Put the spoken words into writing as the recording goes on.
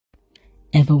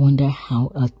Ever wonder how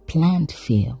a plant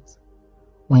feels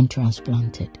when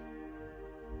transplanted?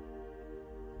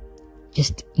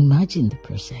 Just imagine the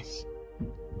process.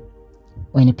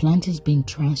 When a plant is being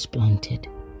transplanted,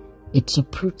 it's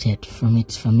uprooted from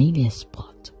its familiar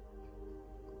spot.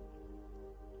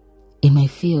 It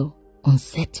might feel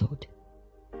unsettled.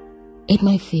 It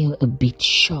might feel a bit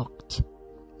shocked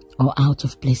or out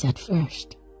of place at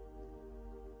first.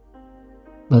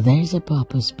 But there is a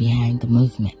purpose behind the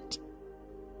movement.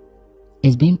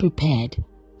 It's being prepared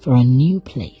for a new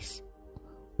place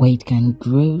where it can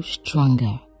grow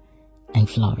stronger and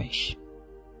flourish.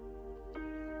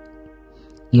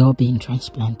 You're being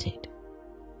transplanted.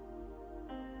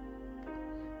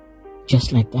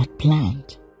 Just like that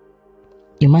plant,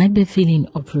 you might be feeling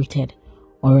uprooted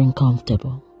or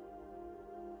uncomfortable.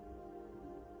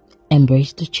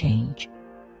 Embrace the change.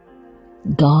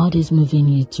 God is moving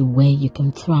you to where you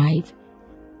can thrive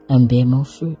and bear more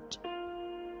fruit.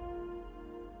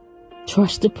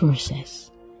 Trust the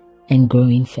process and grow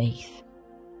in faith.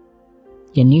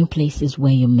 Your new place is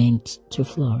where you're meant to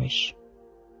flourish.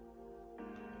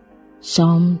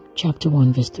 Psalm chapter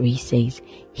 1 verse 3 says,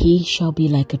 "He shall be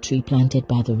like a tree planted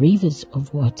by the rivers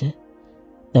of water,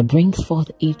 that brings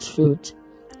forth its fruit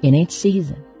in its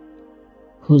season,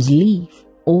 whose leaf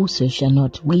also shall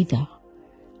not wither,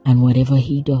 and whatever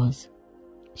he does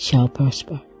shall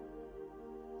prosper."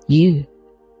 You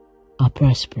are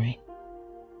prospering.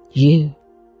 You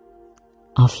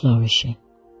are flourishing.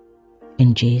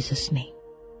 In Jesus' name,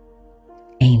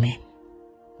 amen.